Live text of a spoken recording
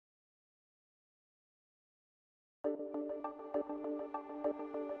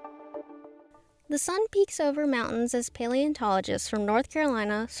The sun peeks over mountains as paleontologists from North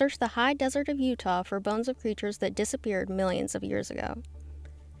Carolina search the high desert of Utah for bones of creatures that disappeared millions of years ago.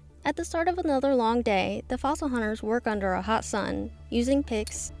 At the start of another long day, the fossil hunters work under a hot sun, using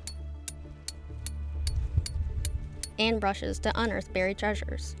picks and brushes to unearth buried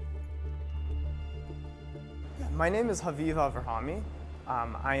treasures. My name is Haviv Avrahami.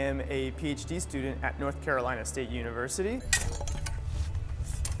 I am a PhD student at North Carolina State University.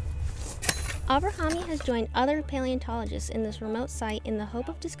 Avrahami has joined other paleontologists in this remote site in the hope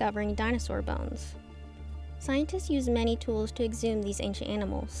of discovering dinosaur bones. Scientists use many tools to exhume these ancient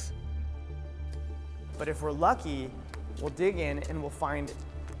animals. But if we're lucky, we'll dig in and we'll find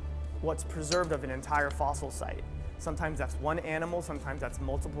what's preserved of an entire fossil site. Sometimes that's one animal, sometimes that's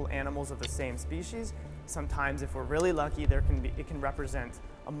multiple animals of the same species. Sometimes, if we're really lucky, it can represent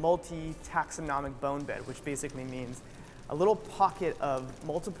a multi-taxonomic bone bed, which basically means a little pocket of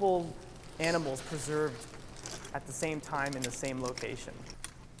multiple animals preserved at the same time in the same location.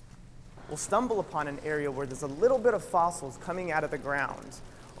 We'll stumble upon an area where there's a little bit of fossils coming out of the ground,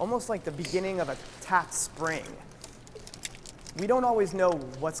 almost like the beginning of a tapped spring. We don't always know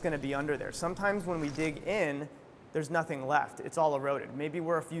what's going to be under there. Sometimes when we dig in, there's nothing left. It's all eroded. Maybe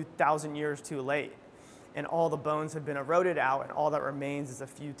we're a few thousand years too late, and all the bones have been eroded out, and all that remains is a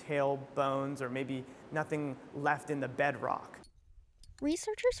few tail bones or maybe nothing left in the bedrock.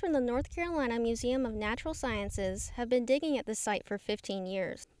 Researchers from the North Carolina Museum of Natural Sciences have been digging at this site for 15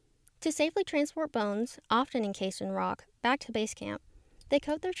 years. To safely transport bones, often encased in rock, back to base camp, they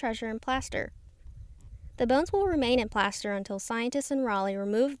coat their treasure in plaster. The bones will remain in plaster until scientists in Raleigh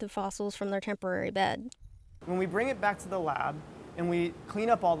remove the fossils from their temporary bed. When we bring it back to the lab and we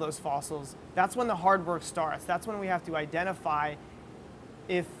clean up all those fossils, that's when the hard work starts. That's when we have to identify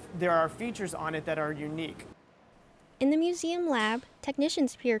if there are features on it that are unique. In the museum lab,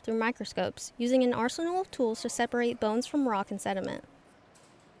 technicians peer through microscopes, using an arsenal of tools to separate bones from rock and sediment.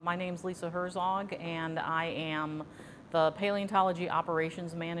 My name's Lisa Herzog, and I am the Paleontology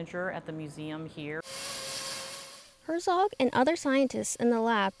Operations Manager at the museum here. Herzog and other scientists in the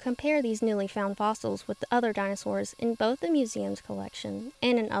lab compare these newly found fossils with the other dinosaurs in both the museum's collection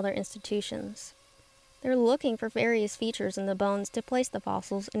and in other institutions. They're looking for various features in the bones to place the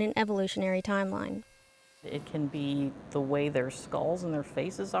fossils in an evolutionary timeline. It can be the way their skulls and their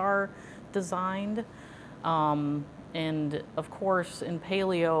faces are designed. And of course, in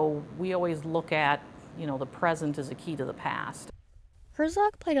paleo, we always look at, the present as a key to the past.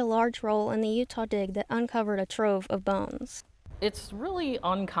 Herzog played a large role in the Utah dig that uncovered a trove of bones. It's really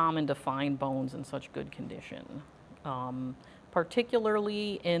uncommon to find bones in such good condition,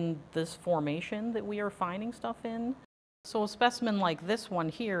 particularly in this formation that we are finding stuff in. So a specimen like this one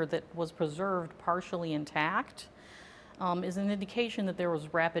here that was preserved partially intact is an indication that there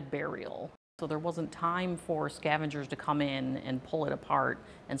was rapid burial. So there wasn't time for scavengers to come in and pull it apart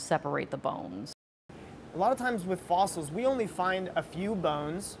and separate the bones. A lot of times with fossils, we only find a few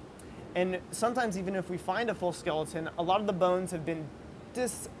bones, and sometimes even if we find a full skeleton, a lot of the bones have been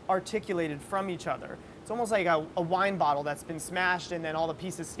disarticulated from each other. It's almost like a wine bottle that's been smashed and then all the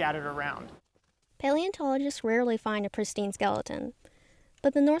pieces scattered around. Paleontologists rarely find a pristine skeleton,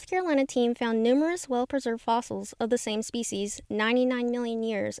 but the North Carolina team found numerous well-preserved fossils of the same species 99 million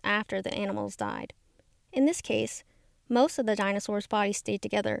years after the animals died. In this case, most of the dinosaurs' bodies stayed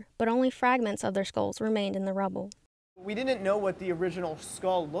together, but only fragments of their skulls remained in the rubble. We didn't know what the original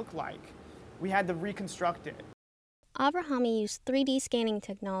skull looked like. We had to reconstruct it. Avrahami used 3D scanning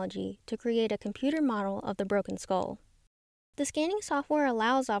technology to create a computer model of the broken skull. The scanning software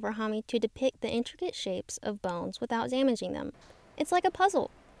allows Avrahami to depict the intricate shapes of bones without damaging them. It's like a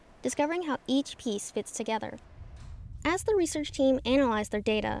puzzle, discovering how each piece fits together. As the research team analyzed their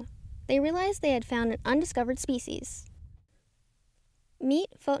data, they realized they had found an undiscovered species.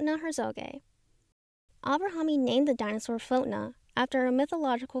 Meet Photna herzogae. Avrahami named the dinosaur Photna after a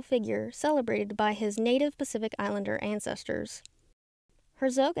mythological figure celebrated by his native Pacific Islander ancestors.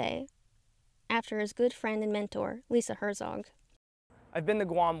 Herzogae, after his good friend and mentor, Lisa Herzog. I've been to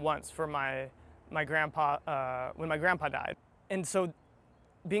Guam once for my grandpa, when my grandpa died. And so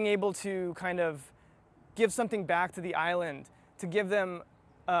being able to kind of give something back to the island, to give them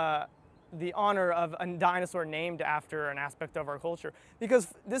the honor of a dinosaur named after an aspect of our culture. Because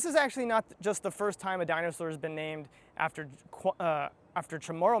this is actually not just the first time a dinosaur has been named after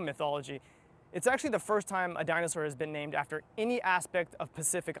Chamorro mythology. It's actually the first time a dinosaur has been named after any aspect of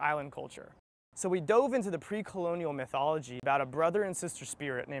Pacific Island culture. So we dove into the pre-colonial mythology about a brother and sister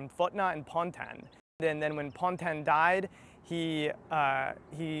spirit named Photna and Pontan. And then when Pontan died, he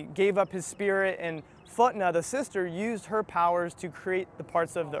gave up his spirit, and Photna, the sister, used her powers to create the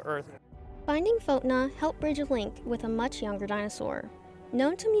parts of the earth. Finding Photna helped bridge a link with a much younger dinosaur,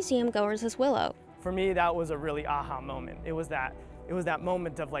 known to museum goers as Willow. For me, that was a really aha moment. It was that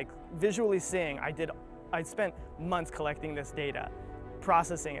moment of like visually seeing. I spent months collecting this data,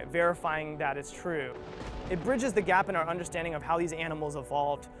 processing it, verifying that it's true. It bridges the gap in our understanding of how these animals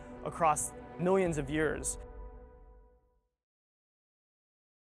evolved across millions of years.